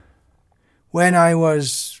When I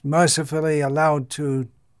was mercifully allowed to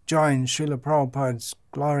join Srila Prabhupada's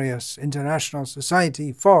glorious International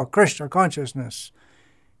Society for Krishna Consciousness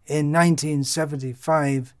in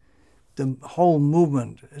 1975, the whole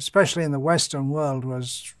movement, especially in the Western world,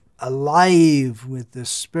 was alive with the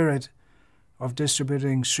spirit of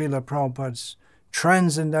distributing Srila Prabhupada's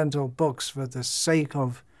transcendental books for the sake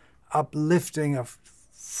of uplifting a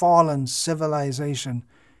fallen civilization.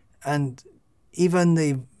 And even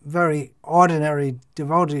the very ordinary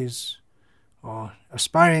devotees, or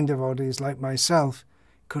aspiring devotees like myself,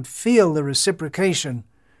 could feel the reciprocation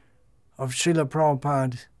of Srila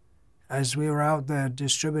Prabhupada as we were out there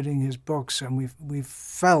distributing his books, and we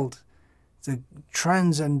felt the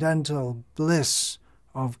transcendental bliss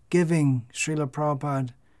of giving Srila Prabhupada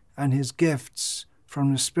and his gifts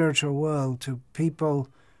from the spiritual world to people,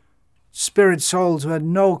 spirit souls who had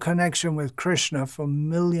no connection with Krishna for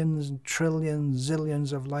millions, trillions,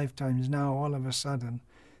 zillions of lifetimes. Now all of a sudden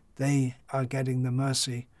they are getting the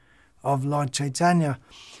mercy of Lord Chaitanya.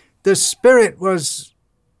 The spirit was,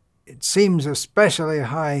 it seems, especially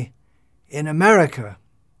high in America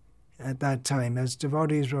at that time, as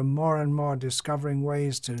devotees were more and more discovering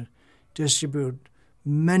ways to distribute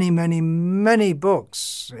many, many, many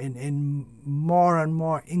books in more and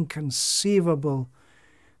more inconceivable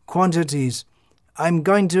quantities. I'm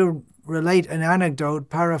going to relate an anecdote,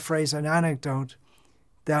 paraphrase an anecdote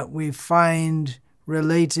that we find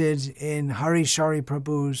related in Hari Shari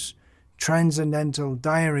Prabhu's Transcendental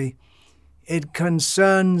Diary. It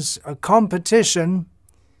concerns a competition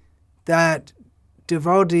that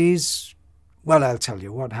devotees, well, I'll tell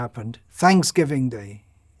you what happened. Thanksgiving Day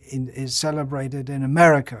is celebrated in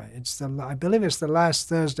America. I believe it's the last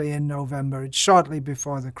Thursday in November. It's shortly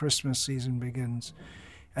before the Christmas season begins.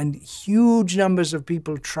 And huge numbers of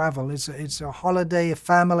people travel. It's a holiday, a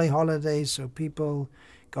family holiday, so people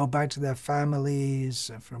go back to their families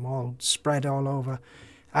from all spread all over.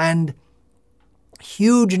 And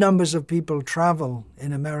huge numbers of people travel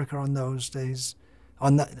in America on those days,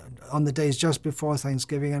 on the days just before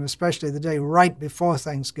Thanksgiving, and especially the day right before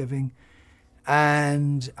Thanksgiving.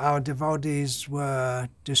 And our devotees were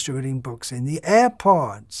distributing books in the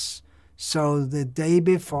airports. So the day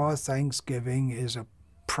before Thanksgiving is a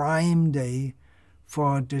prime day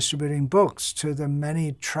for distributing books to the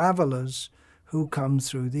many travelers who come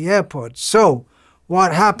through the airport. So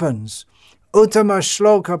what happens? Uttama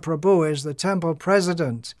Shloka Prabhu is the temple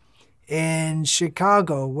president in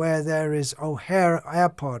Chicago, where there is O'Hare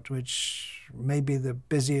Airport, which may be the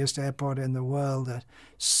busiest airport in the world.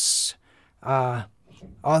 On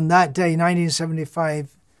that day,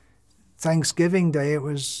 1975, Thanksgiving Day, it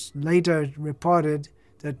was later reported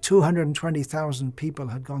that 220,000 people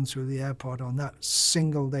had gone through the airport on that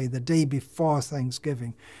single day, the day before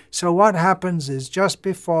Thanksgiving. So what happens is, just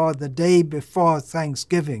before the day before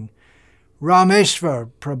Thanksgiving, Rameshwar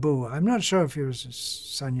Prabhu, I'm not sure if he was a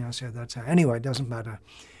sannyasi at that time, anyway, it doesn't matter,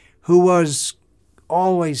 who was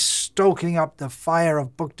always stoking up the fire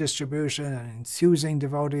of book distribution and enthusing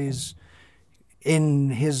devotees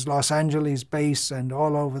in his Los Angeles base and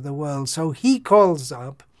all over the world. So he calls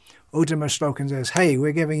up Uttama Shloka and says, hey,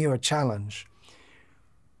 we're giving you a challenge.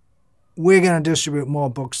 We're going to distribute more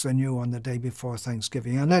books than you on the day before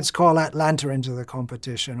Thanksgiving. And let's call Atlanta into the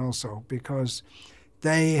competition also, because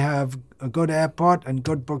they have a good airport and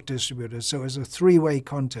good book distributors. So it was a three-way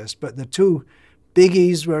contest. But the two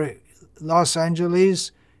biggies were Los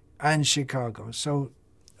Angeles and Chicago. So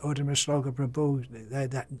Uttama Shloka Prabhu,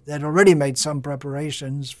 they'd already made some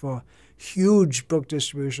preparations for huge book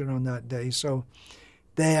distribution on that day. So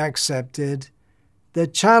they accepted the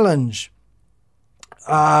challenge.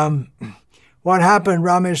 What happened,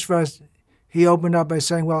 Rameshwar, he opened up by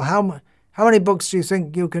saying, well, how many books do you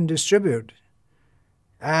think you can distribute?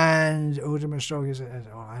 And Uttama Shloka said,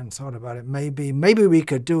 oh, I hadn't thought about it. Maybe we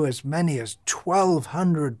could do as many as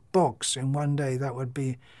 1,200 books in one day. That would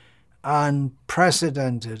be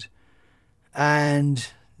unprecedented. And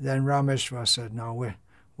then Rameshwar said, no,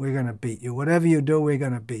 we're going to beat you. Whatever you do, we're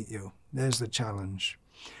going to beat you. There's the challenge.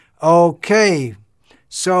 Okay,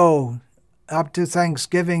 so up to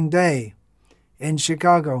Thanksgiving Day in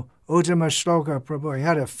Chicago, Uttama Shloka Prabhu, he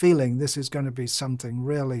had a feeling this is going to be something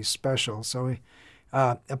really special. So he,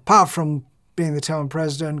 apart from being the town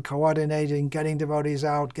president, coordinating, getting devotees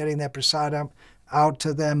out, getting their prasadam out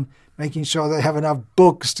to them, making sure they have enough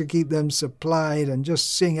books to keep them supplied, and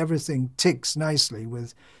just seeing everything ticks nicely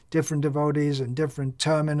with different devotees and different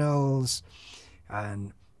terminals.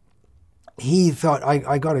 And he thought,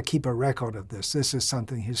 I got to keep a record of this. This is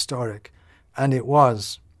something historic. And it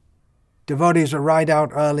was. Devotees would ride out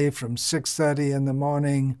early from 6:30 in the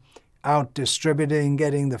morning, out distributing,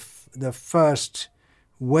 getting the first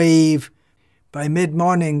wave. By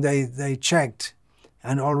mid-morning they checked,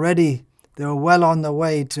 and already they were well on the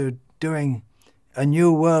way to doing a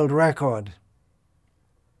new world record.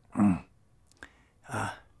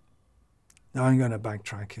 Now I'm going to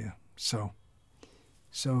backtrack here. So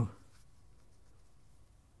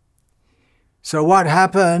what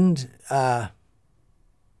happened?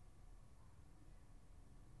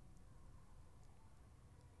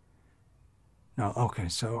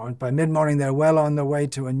 So by mid-morning they're well on the way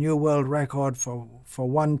to a new world record for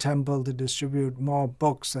one temple to distribute more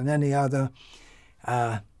books than any other.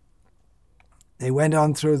 They went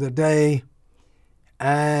on through the day,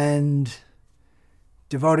 and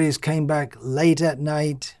devotees came back late at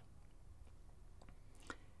night,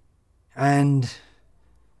 and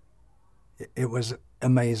it was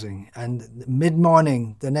amazing. And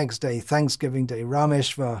mid-morning the next day, Thanksgiving Day,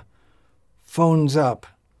 Rameshwar phones up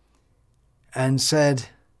and said,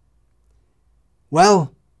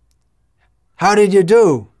 "Well, how did you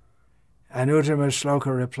do?" And Uttama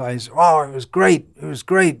Shloka replies, "Oh, it was great, it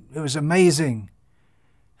was amazing.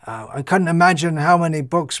 I couldn't imagine how many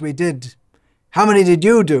books we did. How many did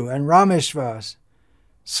you do?" And Rameshwar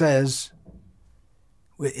says,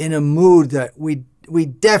 in a mood that we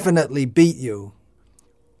definitely beat you,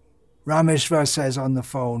 Rameshwar says on the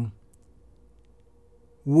phone,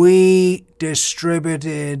 "We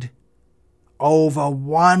distributed over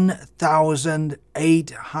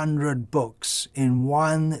 1,800 books in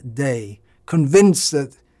one day," convinced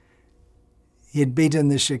that he had beaten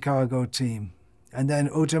the Chicago team. And then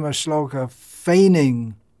Uttama Shloka,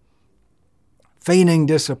 feigning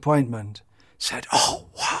disappointment, said, "Oh,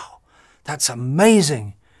 wow, that's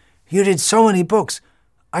amazing. You did so many books.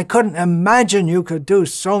 I couldn't imagine you could do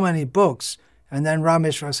so many books." And then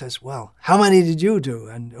Rameshwar says, "Well, how many did you do?"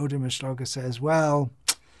 And Uttama Shloka says, "Well,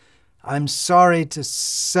 I'm sorry to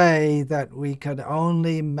say that we could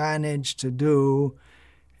only manage to do,"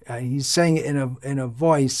 he's saying it in a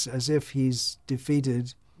voice as if he's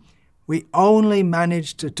defeated, "we only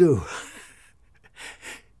managed to do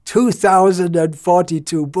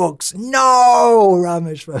 2,042 books. No,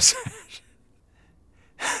 Rameshwar said.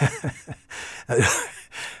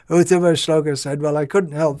 Uttama Shloka said, "Well, I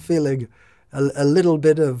couldn't help feeling a little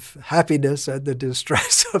bit of happiness at the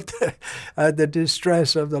distress of the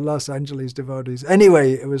Los Angeles devotees."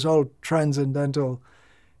 Anyway, it was all transcendental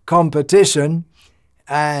competition,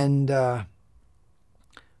 and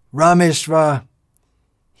Rameshwar,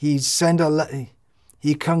 he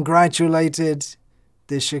congratulated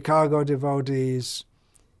the Chicago devotees,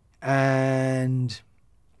 and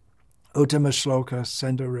Uttama Shloka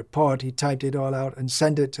sent a report. He typed it all out and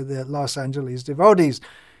sent it to the Los Angeles devotees,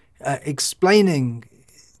 explaining,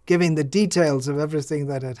 giving the details of everything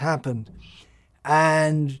that had happened.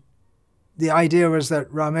 And the idea was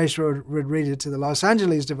that Rameshwar would read it to the Los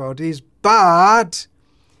Angeles devotees, but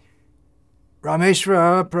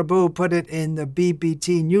Rameshwar Prabhu put it in the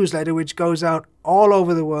BBT newsletter, which goes out all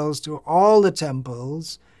over the world to all the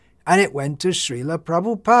temples, and it went to Srila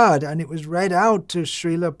Prabhupada, and it was read out to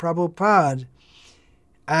Srila Prabhupada.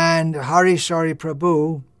 And Hari Shari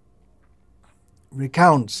Prabhu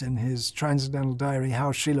recounts in his Transcendental Diary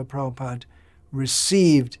how Srila Prabhupada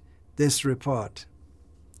received this report.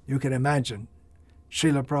 You can imagine,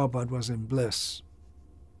 Srila Prabhupada was in bliss.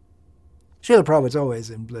 Srila Prabhupada's always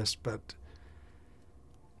in bliss, but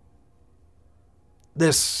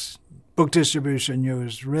this book distribution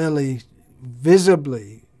news really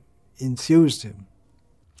visibly enthused him.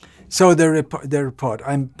 So the report,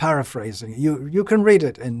 I'm paraphrasing, you can read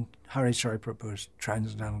it in Hari Shari Prabhu's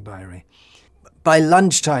Transcendental Diary. By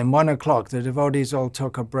lunchtime, 1 o'clock, the devotees all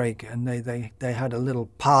took a break, and they had a little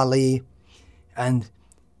parley, and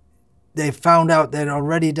they found out they'd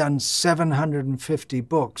already done 750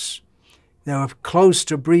 books. They were close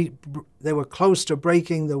to breaking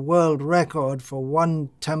the world record for one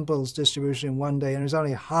temple's distribution in one day, and it was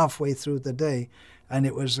only halfway through the day, and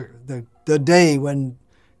it was the day when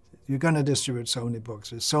you're going to distribute so many books.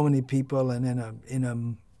 There's so many people and in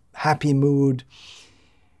a happy mood.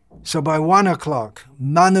 So by 1 o'clock,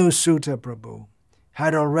 Manu Sutta Prabhu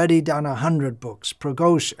had already done 100 books,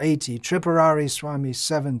 Pragosh 80, Tripurari Swami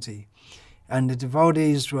 70, and the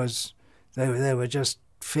devotees they were just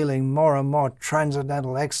feeling more and more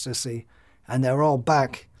transcendental ecstasy, and they're all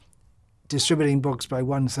back distributing books by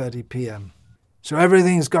 1:30 p.m. So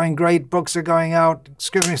everything's going great, books are going out.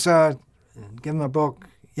 "Excuse me, sir, give him a book."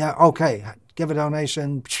 "Yeah, okay, give a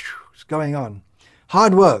donation." It's going on.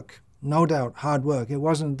 Hard work, no doubt, hard work. It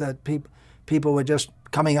wasn't that people were just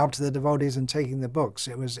coming up to the devotees and taking the books.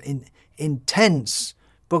 It was intense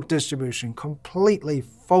book distribution, completely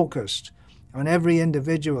focused on every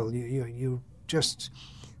individual. You just,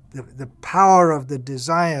 the power of the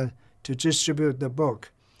desire to distribute the book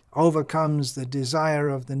overcomes the desire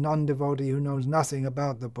of the non-devotee who knows nothing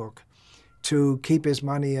about the book to keep his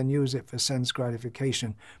money and use it for sense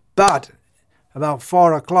gratification. But about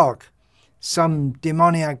 4 o'clock, some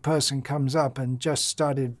demoniac person comes up and just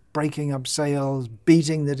started breaking up sales,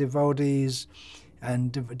 beating the devotees,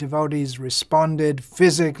 and devotees responded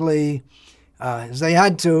physically as they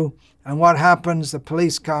had to. And what happens? The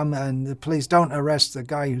police come, and the police don't arrest the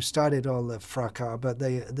guy who started all the fracas, but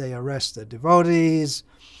they arrest the devotees.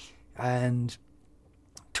 And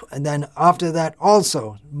then after that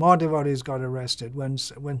also, more devotees got arrested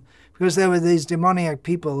because there were these demoniac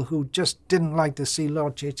people who just didn't like to see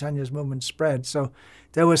Lord Chaitanya's movement spread. So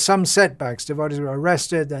there were some setbacks. Devotees were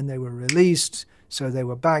arrested, then they were released, so they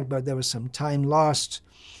were back, but there was some time lost.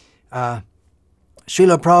 Srila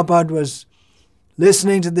Prabhupada was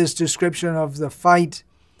listening to this description of the fight,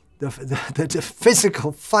 the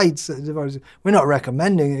physical fights that devotees. We're not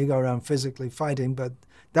recommending you go around physically fighting, but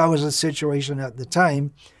that was a situation at the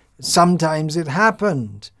time. Sometimes it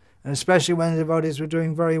happened, and especially when the devotees were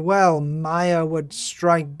doing very well, Maya would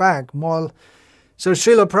strike back more. So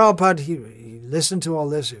Srila Prabhupada, he listened to all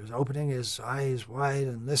this. He was opening his eyes wide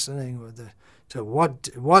and listening to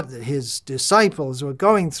what his disciples were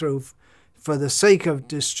going through for the sake of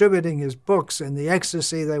distributing his books, and the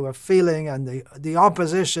ecstasy they were feeling, and the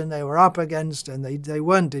opposition they were up against, and they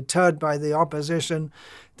weren't deterred by the opposition.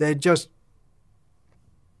 They just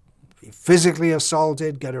be physically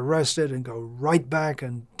assaulted, get arrested, and go right back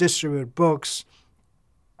and distribute books.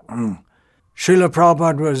 Srila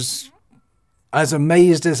Prabhupada was as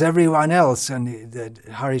amazed as everyone else, and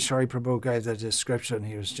Harishari Prabhu gave the description.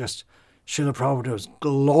 He was just, Srila Prabhupada was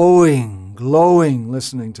glowing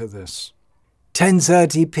listening to this.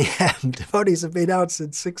 10:30 p.m. Devotees have been out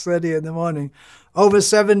since 6:30 in the morning. Over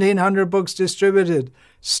 1,700 books distributed.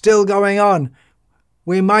 Still going on.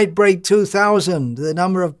 We might break 2,000. The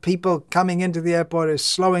number of people coming into the airport is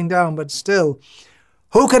slowing down, but still.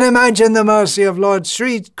 Who can imagine the mercy of Lord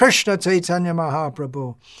Sri Krishna Chaitanya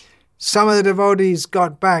Mahaprabhu? Some of the devotees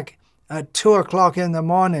got back at 2 o'clock in the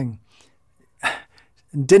morning.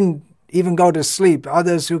 Didn't even go to sleep.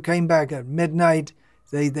 Others who came back at midnight,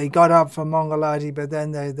 they got up for Mangalarti, but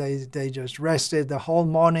then they just rested. The whole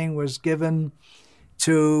morning was given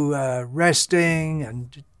to resting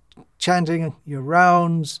and chanting your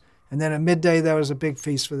rounds, and then at midday there was a big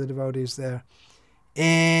feast for the devotees there.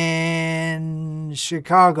 In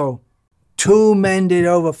Chicago, 2 men did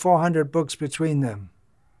over 400 books between them.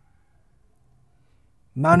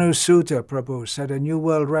 Manu Sutta Prabhu set a new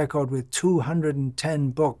world record with 210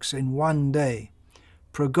 books in one day.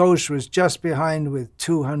 Pragosh was just behind with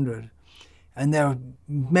 200. And there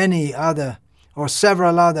were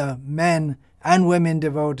several other men and women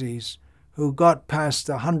devotees who got past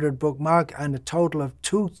the 100-book mark, and a total of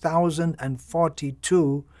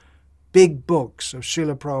 2,042 big books of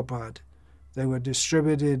Srila Prabhupada. They were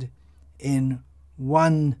distributed in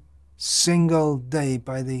one single day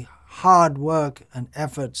by the hard work and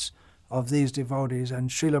efforts of these devotees. And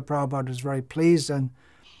Srila Prabhupada was very pleased, and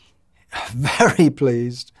very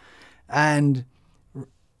pleased. And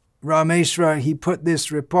Rameshwar, he put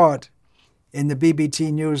this report in the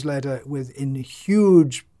BBT newsletter in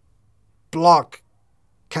huge block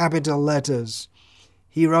capital letters.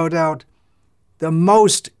 He wrote out, "The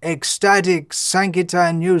most ecstatic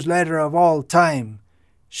Sankirtan newsletter of all time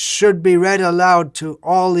should be read aloud to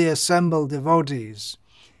all the assembled devotees."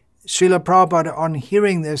 Srila Prabhupada, on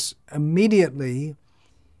hearing this, immediately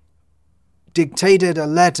dictated a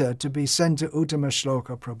letter to be sent to Uttama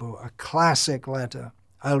Shloka Prabhu, a classic letter.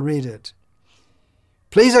 I'll read it.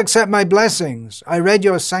 "Please accept my blessings. I read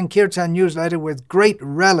your Sankirtan newsletter with great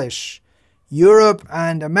relish. Europe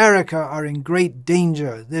and America are in great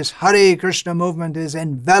danger. This Hare Krishna movement is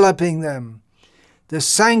enveloping them. The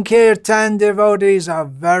Sankirtan devotees are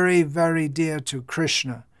very, very dear to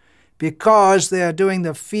Krishna. Because they are doing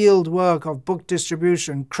the field work of book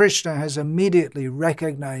distribution, Krishna has immediately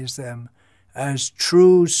recognized them as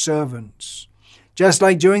true servants. Just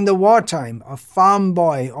like during the wartime, a farm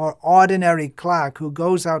boy or ordinary clerk who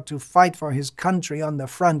goes out to fight for his country on the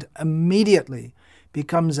front immediately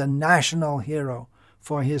becomes a national hero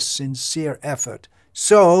for his sincere effort.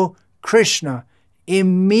 So Krishna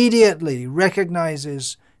immediately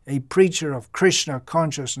recognizes a preacher of Krishna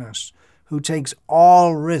consciousness who takes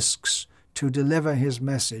all risks to deliver his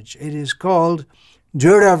message. It is called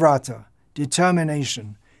Duravrata,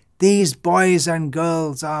 determination. These boys and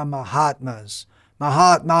girls are Mahatmas.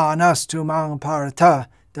 Mahatma anastu mang parata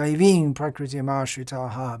daiving prakritim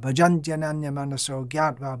ashritaha bhajantyananya manaso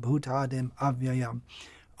gyatva bhutadim avyayam.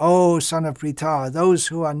 O son of Pritha, those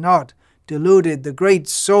who are not deluded, the great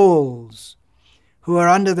souls who are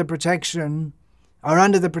under the protection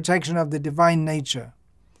of the divine nature.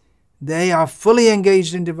 They are fully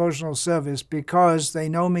engaged in devotional service because they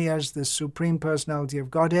know me as the Supreme Personality of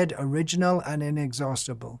Godhead, original and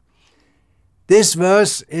inexhaustible. This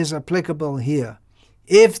verse is applicable here.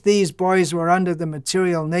 If these boys were under the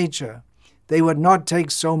material nature, they would not take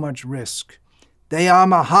so much risk. They are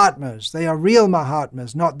Mahatmas. They are real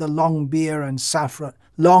Mahatmas, not the long beard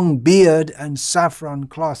and saffron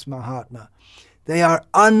cloth Mahatma. They are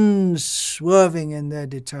unswerving in their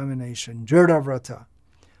determination. Dridhavrata.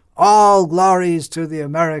 All glories to the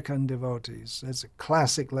American devotees. That's a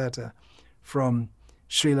classic letter from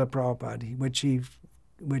Srila Prabhupada,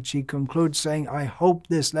 which he concludes saying, I hope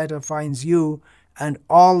this letter finds you and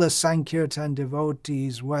all the Sankirtan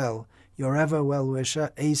devotees well. Your ever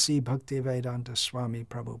well-wisher, A.C. Bhaktivedanta Swami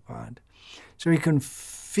Prabhupada. So we can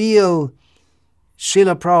feel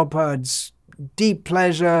Srila Prabhupada's deep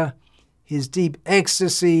pleasure, his deep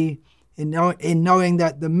ecstasy in knowing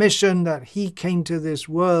that the mission that he came to this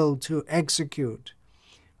world to execute,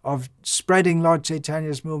 of spreading Lord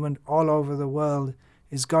Chaitanya's movement all over the world,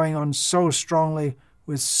 is going on so strongly,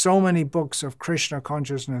 with so many books of Krishna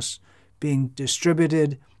consciousness being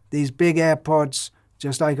distributed. These big airports,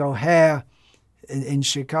 just like O'Hare in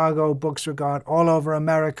Chicago, books were got all over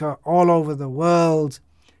America, all over the world.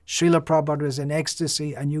 Srila Prabhupada was in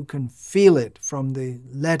ecstasy, and you can feel it from the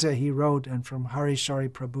letter he wrote and from Harishari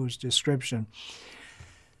Prabhu's description.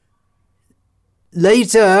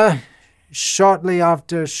 Later, shortly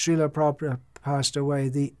after Srila Prabhupada passed away,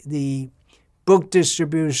 the book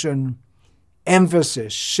distribution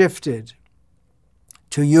emphasis shifted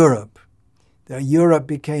to Europe. Europe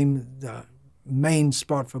became the main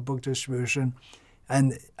spot for book distribution,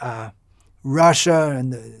 and Russia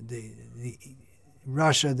and the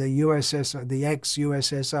USSR, the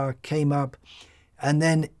ex-USSR came up, and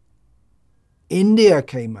then India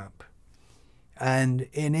came up. And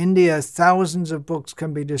in India, thousands of books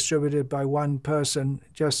can be distributed by one person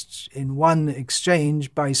just in one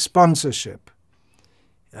exchange by sponsorship.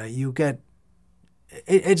 You get,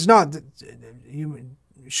 it's not, you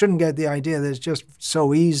shouldn't get the idea that it's just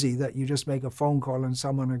so easy that you just make a phone call and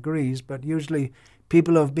someone agrees, but usually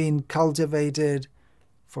people have been cultivated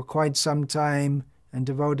for quite some time, and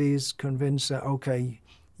devotees convinced that, okay,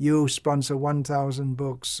 you sponsor 1,000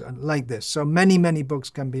 books like this. So many, many books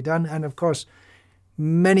can be done. And of course,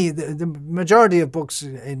 the majority of books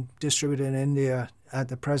distributed in India at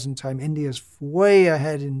the present time, India is way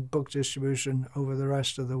ahead in book distribution over the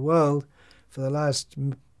rest of the world for the last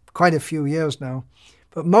quite a few years now.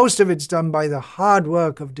 But most of it's done by the hard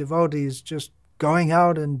work of devotees just going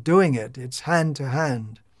out and doing it. It's hand to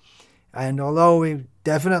hand. And although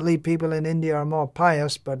definitely people in India are more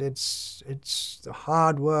pious, but it's the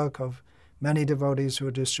hard work of many devotees who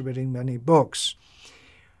are distributing many books.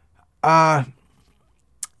 In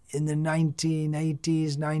the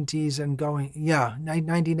 1980s, 90s, and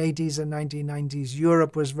 1980s and 1990s,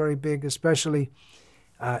 Europe was very big, especially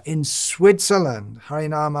in Switzerland.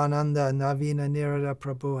 Harinamananda, Navina Nirada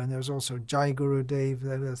Prabhu, and there's also Jai Guru Dev,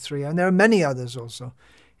 there were three, and there are many others also.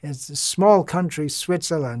 It's a small country,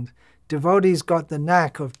 Switzerland. Devotees got the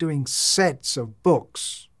knack of doing sets of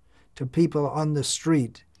books to people on the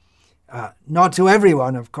street. Not to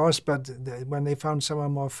everyone, of course, but when they found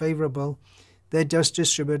someone more favorable, they just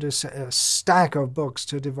distributed a stack of books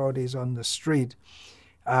to devotees on the street.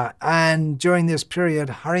 And during this period,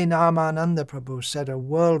 Harinamananda Prabhu set a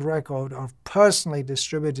world record of personally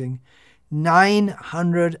distributing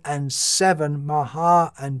 907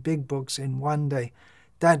 Maha and big books in one day.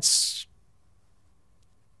 That's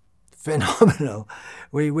phenomenal.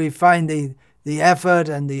 We find the effort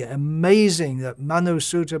and the amazing that Manu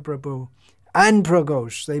Sutta Prabhu and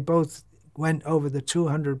Pragosh, they both went over the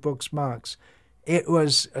 200 books marks. It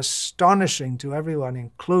was astonishing to everyone,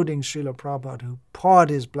 including Srila Prabhupada, who poured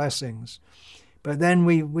his blessings. But then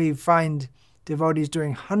we find devotees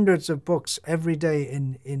doing hundreds of books every day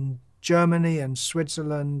in Germany and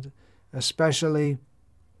Switzerland especially.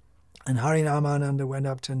 And Harinamananda went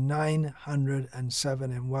up to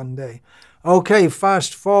 907 in one day. Okay,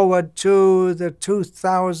 fast forward to the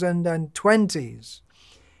 2020s.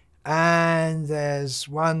 And there's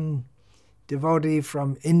one devotee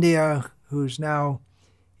from India who's now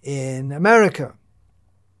in America.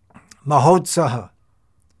 Mahotsaha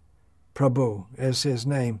Prabhu is his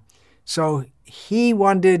name. So he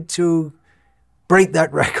wanted to break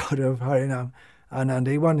that record of Harinam Ananda.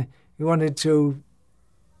 He wanted to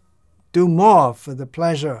do more for the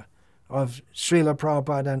pleasure of Srila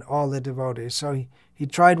Prabhupada and all the devotees. So he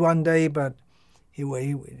tried one day, but he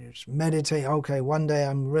meditate. Okay, one day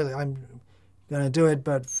I'm going to do it,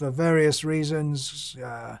 but for various reasons,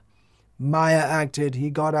 Maya acted. He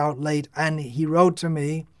got out late, and he wrote to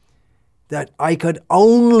me that I could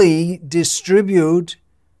only distribute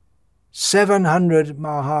 700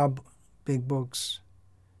 Maha big books,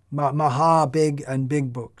 Maha big and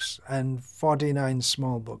big books, and 49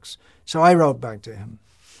 small books. So I wrote back to him,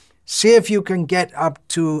 see if you can get up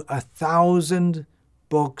to 1,000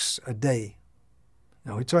 books a day.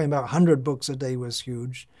 Now we're talking about 100 books a day was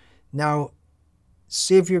huge. Now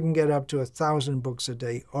see if you can get up to 1,000 books a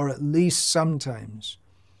day, or at least sometimes.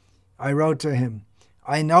 I wrote to him,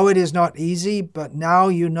 I know it is not easy, but now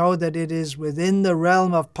you know that it is within the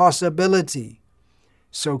realm of possibility.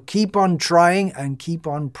 So keep on trying and keep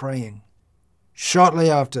on praying. Shortly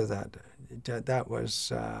after that, into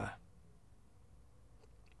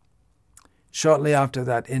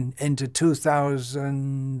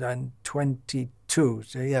 2022.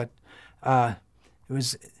 So yeah, it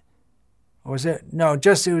was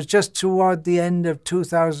just toward the end of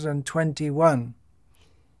 2021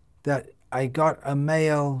 that I got a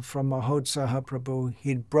mail from Mahotsaha Prabhu.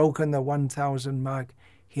 He'd broken the 1,000 mark.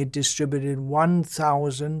 He had distributed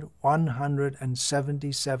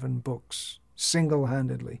 1,177 books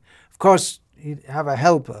single-handedly. Of course, he'd have a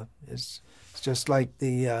helper. It's just like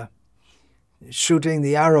the shooting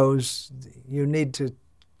the arrows. You need to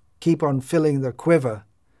keep on filling the quiver.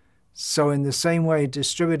 So in the same way,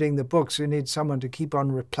 distributing the books, you need someone to keep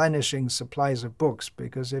on replenishing supplies of books,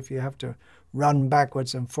 because if you have to run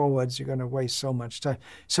backwards and forwards, you're going to waste so much time.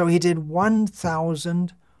 So he did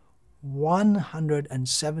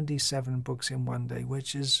 1,177 books in one day,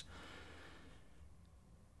 which is,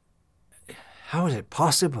 how is it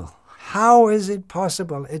possible? How is it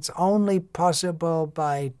possible? It's only possible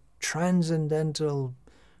by transcendental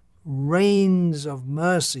rains of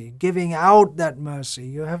mercy, giving out that mercy.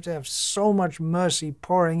 You have to have so much mercy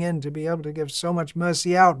pouring in to be able to give so much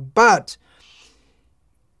mercy out. But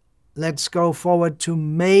let's go forward to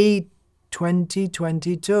May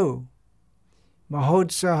 2022.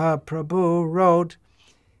 Mahotsaha Prabhu wrote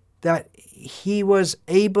that he was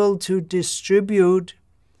able to distribute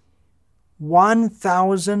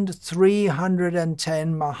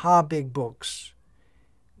 1,310 Mahabig books,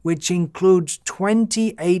 which includes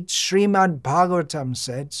 28 Srimad Bhagavatam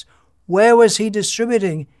sets. Where was he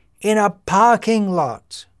distributing? In a parking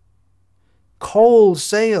lot. Coal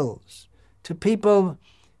sales to people.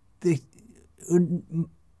 The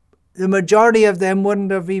majority of them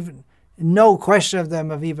wouldn't have even, no question of them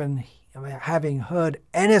of even having heard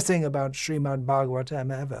anything about Srimad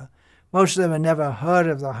Bhagavatam ever. Most of them had never heard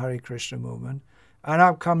of the Hare Krishna movement. And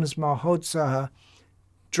up comes Mahotsaha,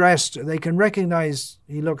 dressed, they can recognize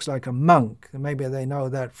he looks like a monk. Maybe they know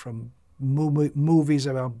that from movies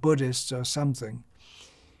about Buddhists or something.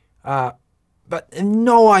 But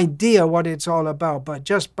no idea what it's all about. But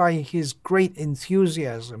just by his great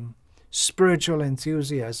enthusiasm, spiritual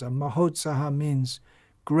enthusiasm, Mahotsaha means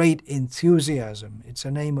great enthusiasm. It's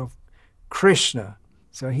a name of Krishna.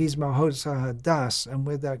 So he's Mahotsaha Das. And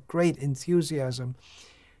with that great enthusiasm,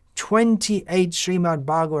 28 Srimad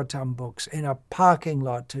Bhagavatam books in a parking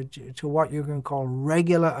lot to what you can call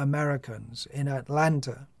regular Americans in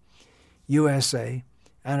Atlanta, USA,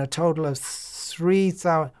 and a total of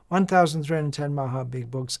 1,310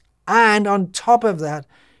 Mahabig books. And on top of that,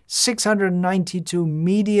 692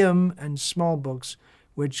 medium and small books,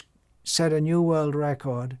 which set a new world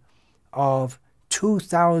record of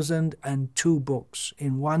 2,002 books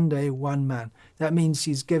in one day, one man. That means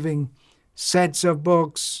he's giving sets of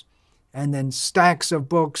books and then stacks of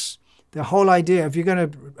books. The whole idea, if you're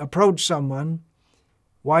going to approach someone,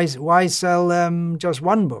 why sell them just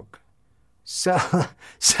one book? Sell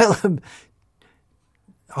them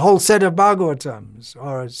a whole set of Bhagavatams,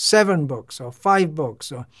 or 7 books, or 5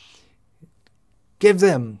 books, or give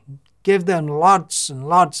them lots and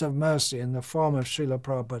lots of mercy in the form of Srila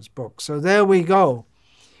Prabhupada's book. So there we go.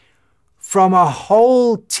 From a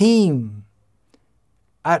whole team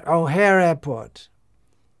at O'Hare Airport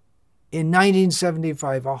in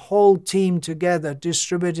 1975, a whole team together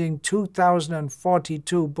distributing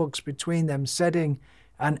 2,042 books between them, setting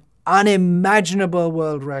an unimaginable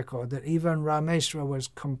world record that even Rameshwar was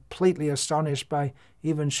completely astonished by,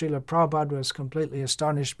 even Srila Prabhupada was completely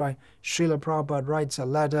astonished by. Srila Prabhupada writes a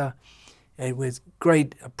letter with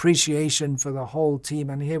great appreciation for the whole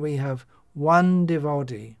team, and here we have one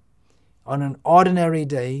devotee on an ordinary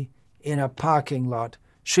day in a parking lot.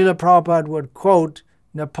 Srila Prabhupada would quote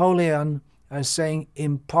Napoleon as saying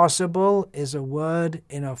impossible is a word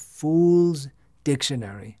in a fool's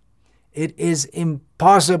dictionary. It is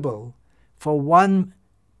impossible for one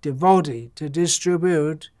devotee to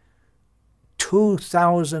distribute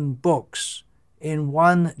 2,000 books in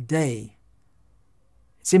one day.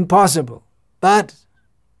 It's impossible. But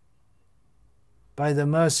by the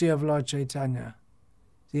mercy of Lord Chaitanya,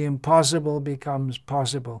 the impossible becomes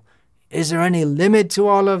possible. Is there any limit to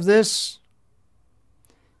all of this?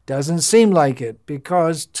 Doesn't seem like it,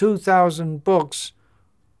 because 2,000 books,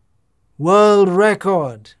 world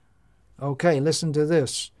record. Okay, listen to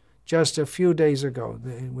this. Just a few days ago,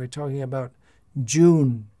 we're talking about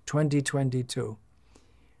June 2022,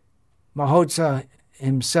 Mahotsa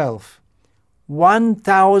himself,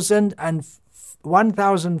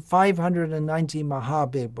 1,590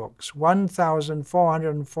 Mahabig books,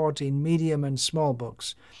 1,414 medium and small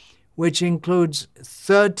books, which includes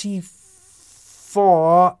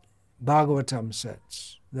 34 Bhagavatam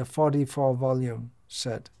sets, the 44-volume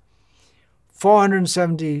set,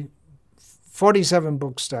 47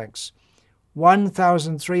 book stacks,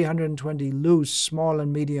 1,320 loose, small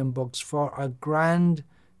and medium books, for a grand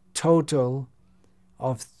total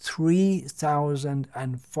of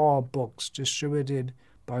 3,004 books distributed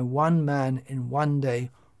by one man in one day,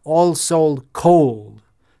 all sold cold.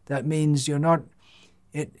 That means you're not...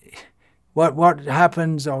 What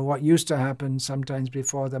happens, or what used to happen sometimes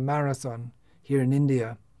before the marathon here in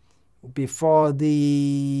India, before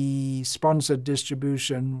the sponsored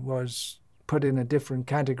distribution was put in a different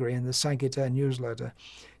category in the Sankirtan newsletter,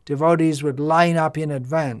 devotees would line up in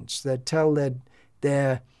advance. They'd tell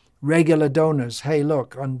their regular donors, hey,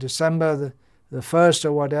 look, on December the 1st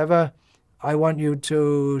or whatever, I want you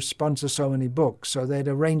to sponsor so many books. So they'd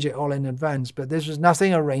arrange it all in advance, but this was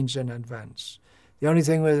nothing arranged in advance. The only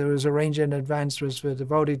thing that was arranged in advance was for the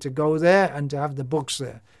devotee to go there and to have the books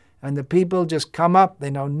there. And the people just come up,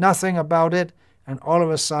 they know nothing about it, and all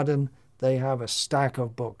of a sudden they have a stack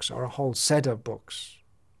of books or a whole set of books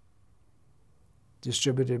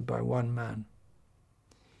distributed by one man.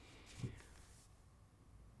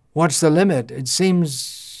 What's the limit? It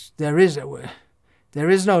seems there is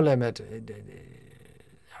no limit.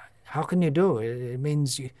 How can you do it? It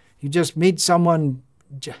means you just meet someone.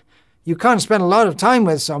 You can't spend a lot of time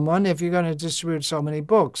with someone if you're going to distribute so many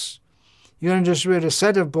books. You're going to distribute a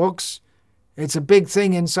set of books. It's a big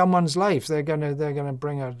thing in someone's life. They're going to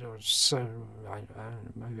bring out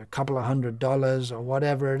maybe a couple of $100 or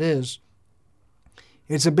whatever it is.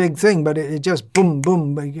 It's a big thing, but it just boom,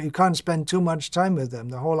 boom. You can't spend too much time with them.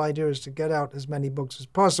 The whole idea is to get out as many books as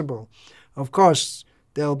possible. Of course,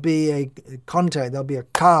 there'll be a contact, there'll be a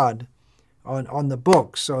card on the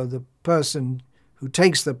book, so the person who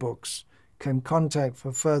takes the books can contact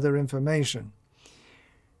for further information.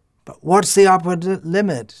 But what's the upper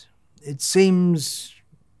limit? It seems,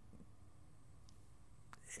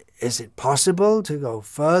 is it possible to go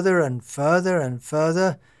further and further and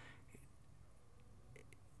further?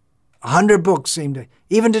 100 books seemed to,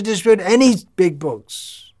 even to distribute any big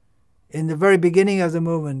books. In the very beginning of the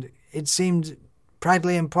movement, it seemed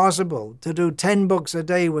practically impossible. To do 10 books a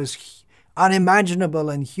day was unimaginable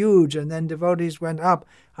and huge, and then devotees went up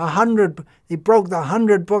 100. They broke the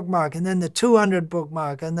 100 book mark, and then the 200 book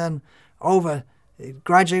mark, and then it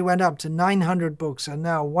gradually went up to 900 books, and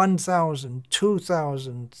now 1,000,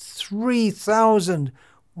 2,000, 3,000.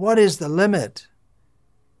 What is the limit?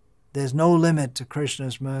 There's no limit to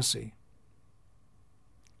Krishna's mercy.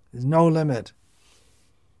 There's no limit.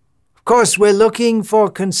 Of course, we're looking for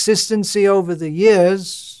consistency over the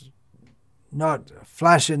years, not a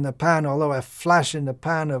flash in the pan, although a flash in the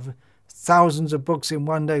pan of thousands of books in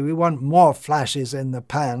one day. We want more flashes in the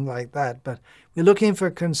pan like that, but we're looking for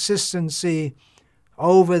consistency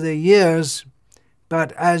over the years.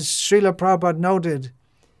 But as Srila Prabhupada noted,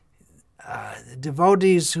 the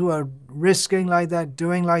devotees who are risking like that,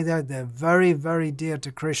 doing like that, they're very, very dear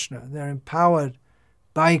to Krishna. They're empowered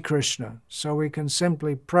by Krishna. So we can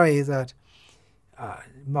simply pray that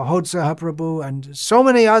Mahotsa Prabhu and so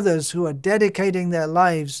many others who are dedicating their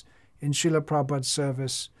lives in Srila Prabhupada's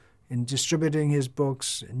service, in distributing his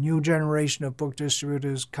books, a new generation of book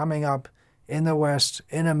distributors coming up in the West,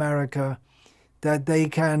 in America, that they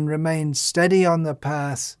can remain steady on the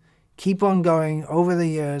path, keep on going over the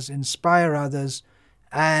years, inspire others.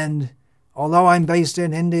 And although I'm based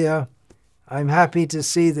in India, I'm happy to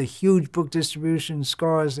see the huge book distribution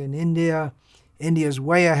scores in India. India's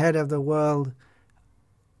way ahead of the world.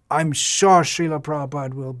 I'm sure Srila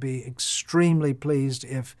Prabhupada will be extremely pleased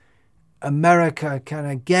if America can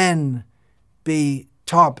again be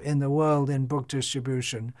top in the world in book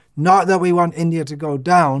distribution. Not that we want India to go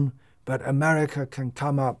down, but America can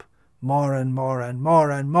come up more and more and more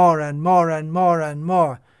and more and more and more and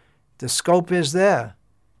more. The scope is there.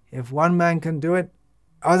 If one man can do it,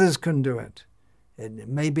 others can do it. It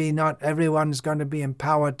maybe not everyone's going to be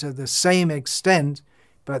empowered to the same extent,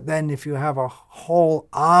 but then if you have a whole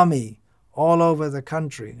army all over the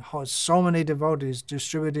country, so many devotees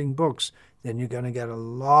distributing books, then you're going to get a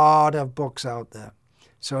lot of books out there.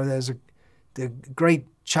 So there's the great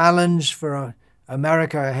challenge for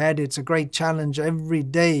America ahead. It's a great challenge every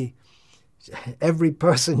day. Every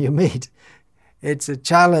person you meet, it's a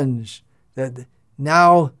challenge that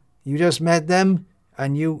now you just met them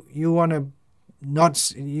and you want to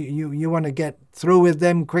you want to get through with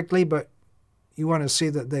them quickly, but you want to see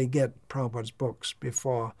that they get Prabhupada's books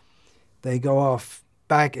before they go off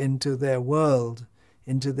back into their world,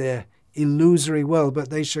 into their illusory world. But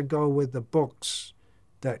they should go with the books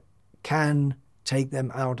that can take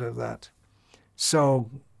them out of that. So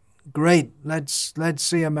great. Let's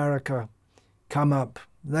see America come up.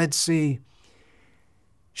 Let's see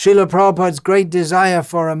Srila Prabhupada's great desire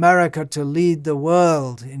for America to lead the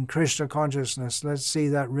world in Krishna consciousness. Let's see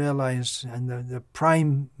that realized, and the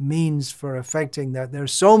prime means for effecting that.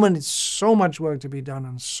 There's so much work to be done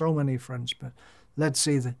on so many fronts, but let's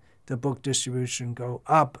see the book distribution go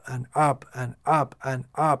up and up and up and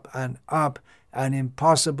up and up, and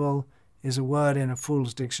impossible is a word in a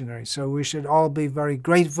fool's dictionary. So we should all be very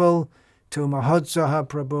grateful to Mahotsaha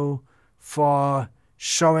Prabhu for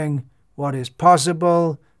showing what is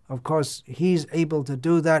possible. Of course, he's able to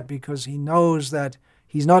do that because he knows that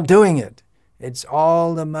he's not doing it. It's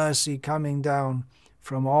all the mercy coming down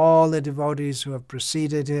from all the devotees who have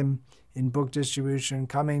preceded him in book distribution,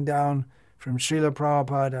 coming down from Srila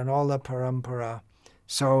Prabhupada and all the parampara.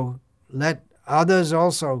 So let others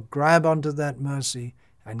also grab onto that mercy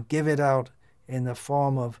and give it out in the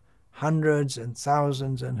form of hundreds and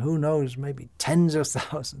thousands, and who knows, maybe tens of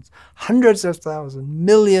thousands, hundreds of thousands,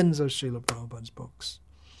 millions of Srila Prabhupada's books.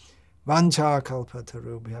 Vancha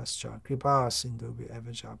kalpatarubhyascha kripa sindhubhya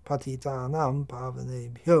evacha patitanam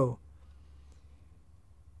pavanebhyo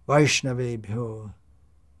vaishnavebhyo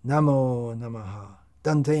namo namaha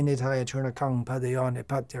dante nitaya churnakang padayo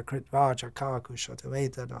nipatya kritvacha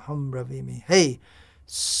kakushataveta daham bravimi hey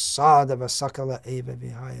sadava sakala eva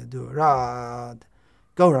vihaya durad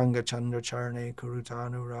Gauranga Chandra Charne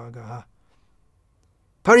Kurutanu Ragaha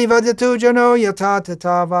Parivadatu Jano Yata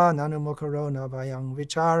Tatava Nanumukarona Vayang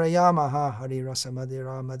Vichara Yamaha Hari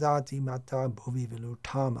Rasamadira Madati Mata Bhuvi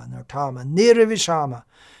Vilutama Nartama Nirvishama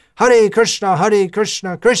Hare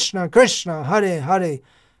Krishna Krishna Krishna Hare Hare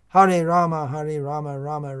Hare Rama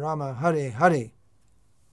Rama Rama Hare Hare